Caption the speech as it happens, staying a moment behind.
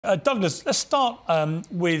Douglas, let's start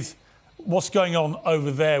with what's going on over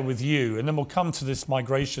there with you, and then we'll come to this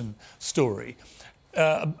migration story.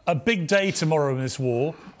 A big day tomorrow in this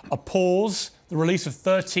war, a pause, the release of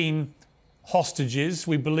 13 hostages,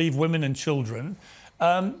 we believe women and children.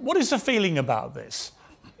 What is the feeling about this?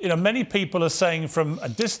 You know, many people are saying from a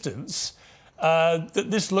distance that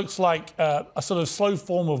this looks like a sort of slow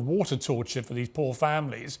form of water torture for these poor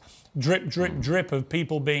families. Drip, drip, drip of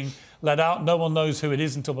people being let out. No one knows who it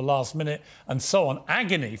is until the last minute, and so on.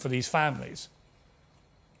 Agony for these families.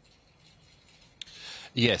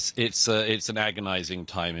 Yes, it's an agonizing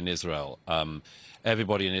time in Israel.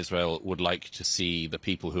 Everybody in Israel would like to see the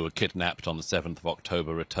people who were kidnapped on the 7th of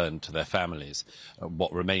October returned to their families,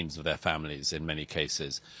 what remains of their families in many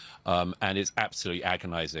cases. And it's absolutely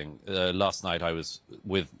agonizing. Last night I was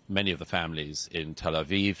with many of the families in Tel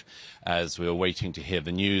Aviv as we were waiting to hear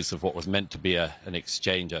the news of what was meant to be an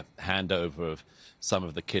exchange, a handover of some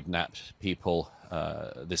of the kidnapped people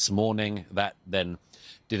this morning. That then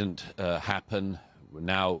didn't happen. We're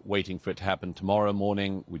now waiting for it to happen tomorrow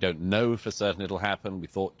morning. We don't know for certain it'll happen. We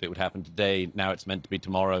thought it would happen today. Now it's meant to be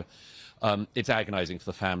tomorrow. It's agonizing for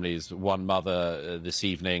the families. One mother this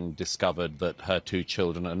evening discovered that her 2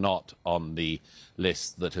 children are not on the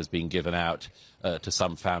list that has been given out to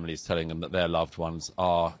some families, telling them that their loved ones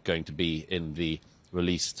are going to be in the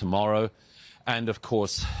release tomorrow. And, of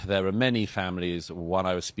course, there are many families. One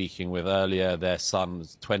I was speaking with earlier, their son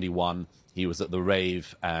was 21. He was at the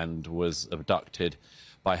rave and was abducted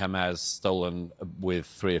by Hamas, stolen with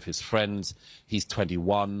 3 of his friends. He's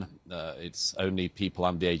 21. It's only people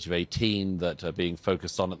under the age of 18 that are being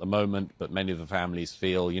focused on at the moment, but many of the families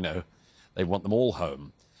feel, you know, they want them all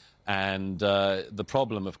home. And the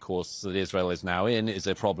problem, of course, that Israel is now in is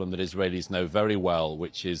a problem that Israelis know very well,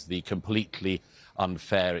 which is the completely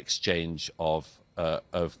unfair exchange of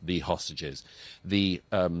the hostages. The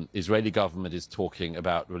Israeli government is talking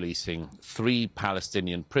about releasing 3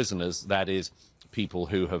 Palestinian prisoners, that is, people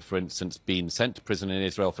who have, for instance, been sent to prison in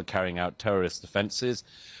Israel for carrying out terrorist offences,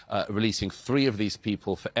 releasing 3 of these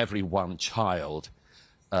people for every 1 child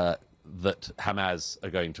that Hamas are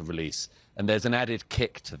going to release. And there's an added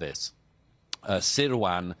kick to this.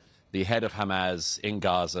 Sirwan, the head of Hamas in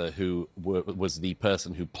Gaza, who was the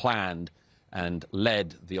person who planned and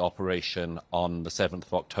led the operation on the 7th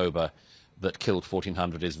of October that killed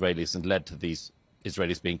 1,400 Israelis and led to these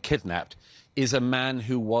Israelis being kidnapped, is a man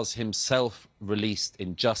who was himself released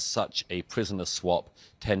in just such a prisoner swap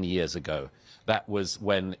 10 years ago. That was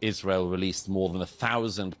when Israel released more than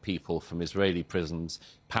 1,000 people from Israeli prisons,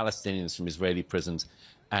 Palestinians from Israeli prisons,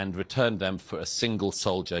 and returned them for a single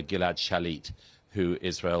soldier, Gilad Shalit, who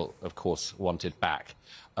Israel, of course, wanted back.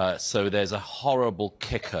 So there's a horrible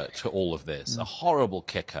kicker to all of this, a horrible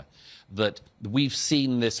kicker, that we've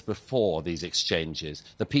seen this before, these exchanges.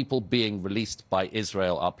 The people being released by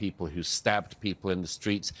Israel are people who stabbed people in the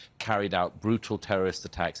streets, carried out brutal terrorist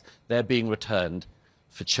attacks. They're being returned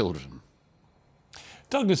for children.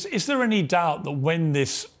 Douglas, is there any doubt that when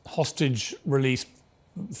this hostage release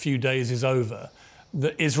few days is over,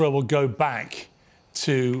 that Israel will go back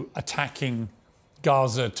to attacking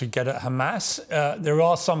Gaza to get at Hamas? There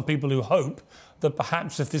are some people who hope that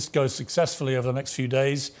perhaps if this goes successfully over the next few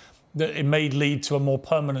days, that it may lead to a more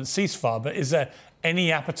permanent ceasefire. But is there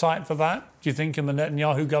any appetite for that, do you think, in the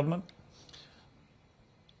Netanyahu government?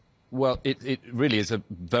 Well, it really is a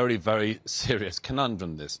very, very serious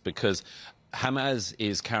conundrum, this, because Hamas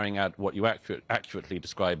is carrying out what you accurately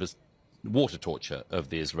describe as water torture of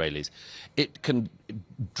the Israelis. It can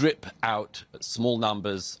drip out small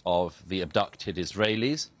numbers of the abducted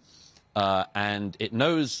Israelis, and it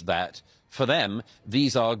knows that, for them,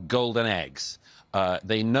 these are golden eggs.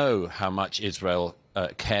 They know how much Israel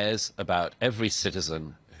cares about every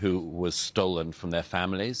citizen who was stolen from their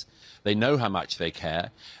families. They know how much they care.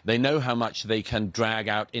 They know how much they can drag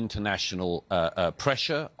out international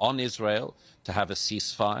pressure on Israel to have a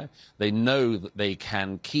ceasefire. They know that they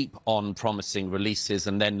can keep on promising releases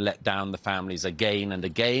and then let down the families again and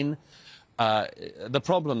again. The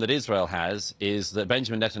problem that Israel has is that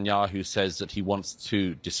Benjamin Netanyahu says that he wants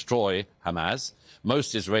to destroy Hamas.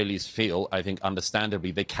 Most Israelis feel, I think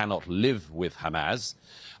understandably, they cannot live with Hamas.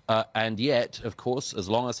 And yet, of course, as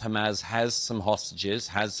long as Hamas has some hostages,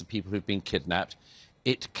 has the people who've been kidnapped,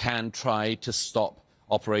 it can try to stop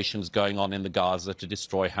operations going on in the Gaza to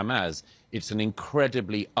destroy Hamas. It's an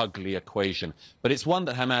incredibly ugly equation, but it's one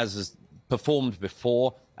that Hamas has performed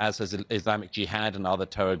before, as has Islamic Jihad and other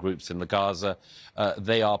terror groups in the Gaza.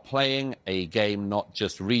 They are playing a game not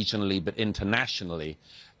just regionally but internationally,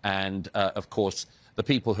 and of course the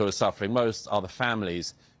people who are suffering most are the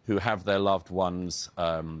families who have their loved ones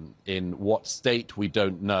in what state we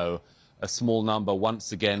don't know. A small number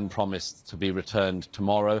once again promised to be returned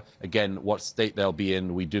tomorrow. Again, what state they'll be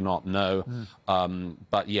in, we do not know.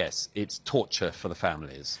 But yes, it's torture for the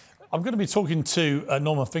families. I'm going to be talking to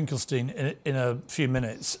Norman Finkelstein in a few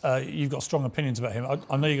minutes. You've got strong opinions about him.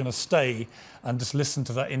 I know you're going to stay and just listen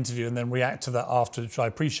to that interview and then react to that after, which I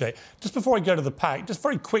appreciate. Just before I go to the pack, just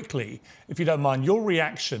very quickly, if you don't mind, your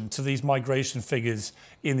reaction to these migration figures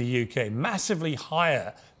in the UK. Massively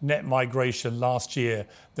higher net migration last year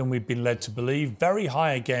than we've been led to believe. Very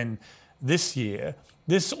high again this year.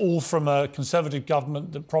 This all from a Conservative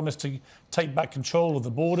government that promised to take back control of the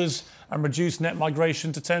borders and reduce net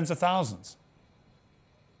migration to tens of thousands.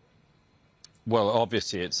 Well,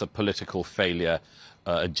 obviously, it's a political failure,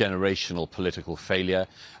 a generational political failure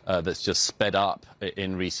that's just sped up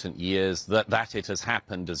in recent years. That it has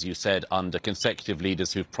happened, as you said, under consecutive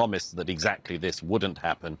leaders who've promised that exactly this wouldn't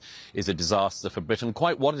happen is a disaster for Britain.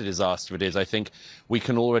 Quite what a disaster it is, I think we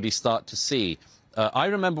can already start to see. I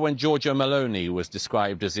remember when Giorgia Meloni was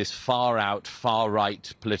described as this far-out,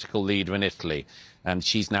 far-right political leader in Italy, and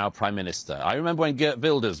she's now Prime Minister. I remember when Geert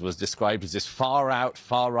Wilders was described as this far-out,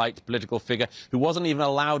 far-right political figure who wasn't even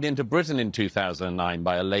allowed into Britain in 2009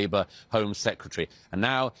 by a Labour Home Secretary. And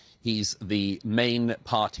now he's the main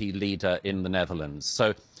party leader in the Netherlands.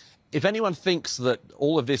 So if anyone thinks that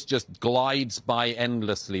all of this just glides by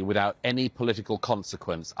endlessly without any political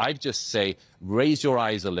consequence, I'd just say raise your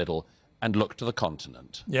eyes a little and look to the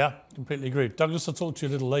continent. Yeah, completely agree. Douglas, I'll talk to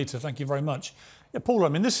you a little later. Thank you very much. Yeah, Paul, I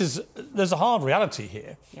mean, there's a hard reality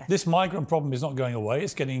here. Yes. This migrant problem is not going away.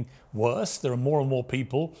 It's getting worse. There are more and more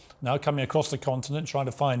people now coming across the continent trying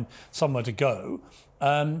to find somewhere to go.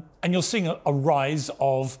 And you're seeing a rise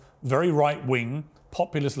of very right-wing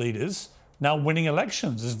populist leaders now winning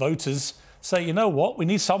elections as voters say, you know what, we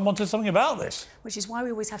need someone to do something about this. Which is why we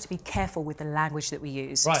always have to be careful with the language that we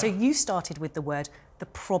use. Right. So you started with the word, the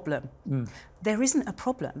problem. There isn't a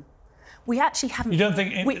problem. We actually haven't... You don't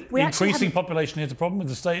think we increasing population is a problem with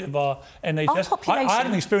the state of our NHS? I had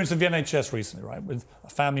an experience of the NHS recently, right, with a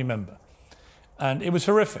family member. And it was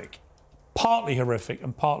horrific. Partly horrific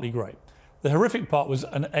and partly great. The horrific part was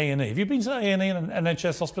an A&E. Have you been to an A&E in an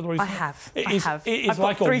NHS hospital recently? I have. It is I've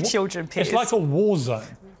like got 3 children, Piers. It's like a war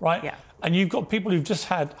zone, right? Yeah. And you've got people who've just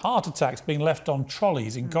had heart attacks being left on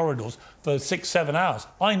trolleys in corridors for 6-7 hours.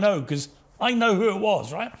 I know, because I know who it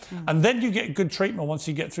was, right? And then you get good treatment once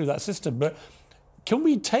you get through that system. But can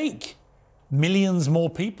we take millions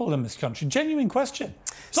more people in this country? Genuine question.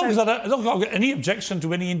 It's not because I don't got any objection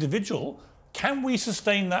to any individual. Can we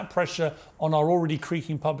sustain that pressure on our already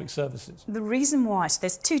creaking public services? The reason why, so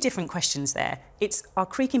there's 2 different questions there. It's our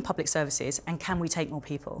creaking public services and can we take more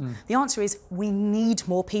people? The answer is we need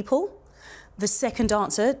more people. The second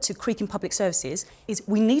answer to creaking public services is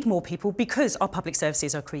we need more people because our public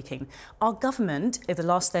services are creaking. Our government, over the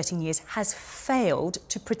last 13 years, has failed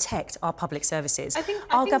to protect our public services. I think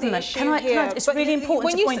government, it's really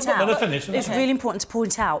important to point out. It's really important to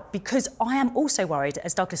point out because I am also worried,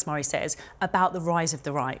 as Douglas Murray says, about the rise of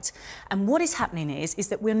the right. And what is happening is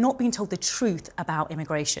that we're not being told the truth about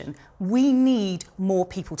immigration. We need more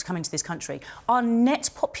people to come into this country. Our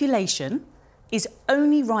net population is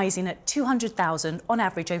only rising at 200,000 on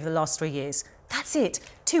average over the last 3 years. That's it,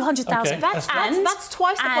 200,000. Okay. That's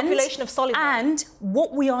twice the population of Solihull. And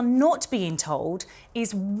what we are not being told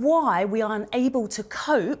is why we are unable to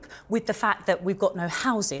cope with the fact that we've got no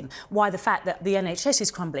housing, why the fact that the NHS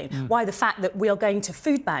is crumbling, why the fact that we are going to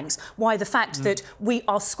food banks, why the fact that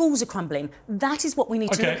our schools are crumbling. That is what we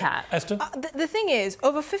need to look at. Esther? The thing is,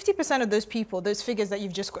 over 50% of those people, those figures that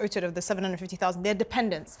you've just quoted of the 750,000, they're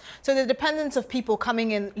dependents. So they're dependents of people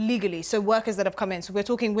coming in legally, so workers that have come in. So we're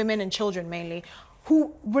talking women and children mainly,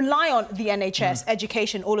 who rely on the NHS,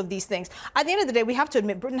 education, all of these things. At the end of the day, we have to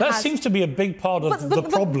admit Britain has... That seems to be a big part of the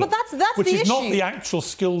problem. But that's which the is issue. not the actual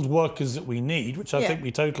skilled workers that we need, which I think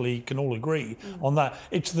we totally can all agree on that.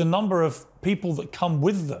 It's the number of people that come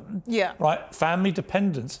with them, right? Family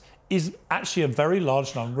dependents is actually a very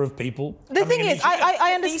large number of people. The thing is,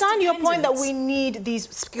 I understand your point that we need these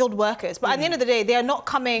skilled workers, but at the end of the day, they are not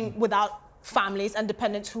coming without families and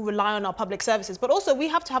dependents who rely on our public services. But also, we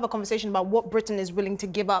have to have a conversation about what Britain is willing to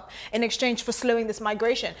give up in exchange for slowing this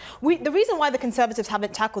migration. The reason why the Conservatives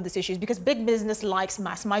haven't tackled this issue is because big business likes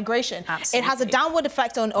mass migration. Absolutely. It has a downward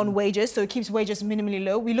effect on wages, so it keeps wages minimally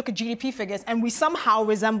low. We look at GDP figures and we somehow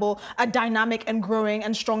resemble a dynamic and growing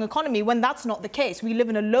and strong economy when that's not the case. We live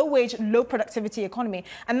in a low-wage, low-productivity economy,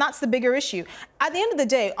 and that's the bigger issue. At the end of the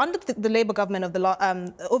day, under the Labour government of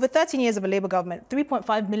over 13 years of a Labour government,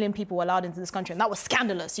 3.5 million people were allowed into this country, and that was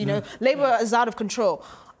scandalous. You know, Labour is out of control.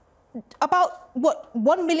 about, what,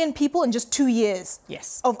 1 million people in just 2 years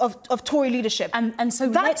yes. of Tory leadership. And so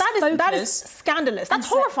that is scandalous. That's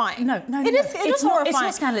horrifying. No. It is horrifying. It's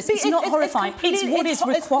not scandalous. It's not horrifying. It's what is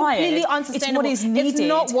required. It's completely unsustainable. It's what is needed. It's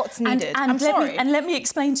not what's needed. I'm sorry. And let me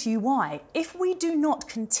explain to you why. If we do not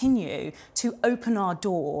continue to open our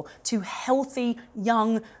door to healthy,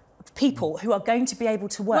 young people who are going to be able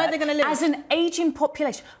to work. Where are they going to live? As an ageing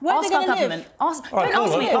population. Where are they going to live? Don't ask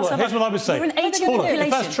me. Here's what I would say. We're an ageing population. If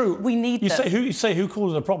that's true, we need them. You say who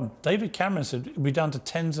called it a problem? David Cameron said it would be down to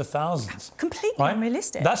tens of thousands. Completely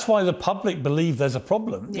unrealistic. That's why the public believe there's a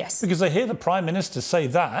problem. Yes. Because they hear the Prime Minister say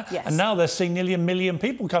that, yes. and now they're seeing nearly 1 million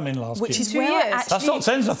people come in last year. Which is where that's not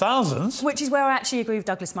tens of thousands. Which is where I actually agree with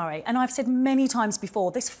Douglas Murray. And I've said many times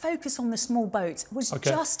before, this focus on the small boats was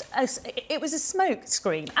just it was a smoke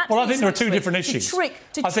screen. Well, I think there are two different issues.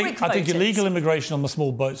 I think illegal immigration on the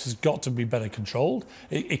small boats has got to be better controlled.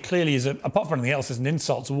 It clearly is, apart from anything else, is an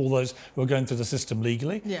insult to all those who are going through the system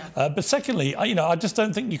legally. Yeah. But secondly, I just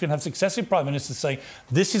don't think you can have successive prime ministers saying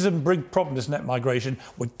this is a big problem, this net migration.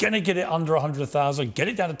 We're going to get it under 100,000, get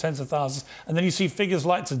it down to tens of thousands, and then you see figures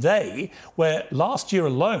like today, where last year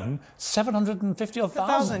alone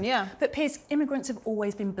 750,000. Yeah. But Piers, immigrants have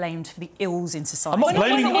always been blamed for the ills in society. I'm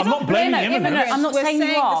not blaming immigrants. I'm not saying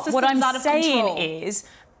you are. What I'm saying is.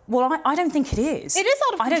 Well, I don't think it is. It is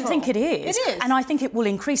out of control. I don't think it is. It is. And I think it will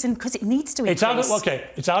increase, and because it needs to increase.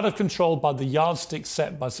 It's out of control by the yardstick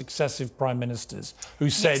set by successive prime ministers who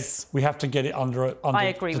said we have to get it under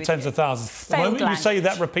the tens of thousands. The moment you say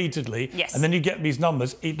that repeatedly, and then you get these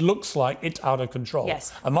numbers, it looks like it's out of control.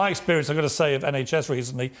 Yes. And my experience, I've got to say, of NHS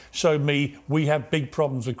recently showed me we have big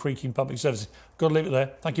problems with creaking public services. Got to leave it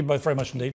there. Thank you both very much indeed.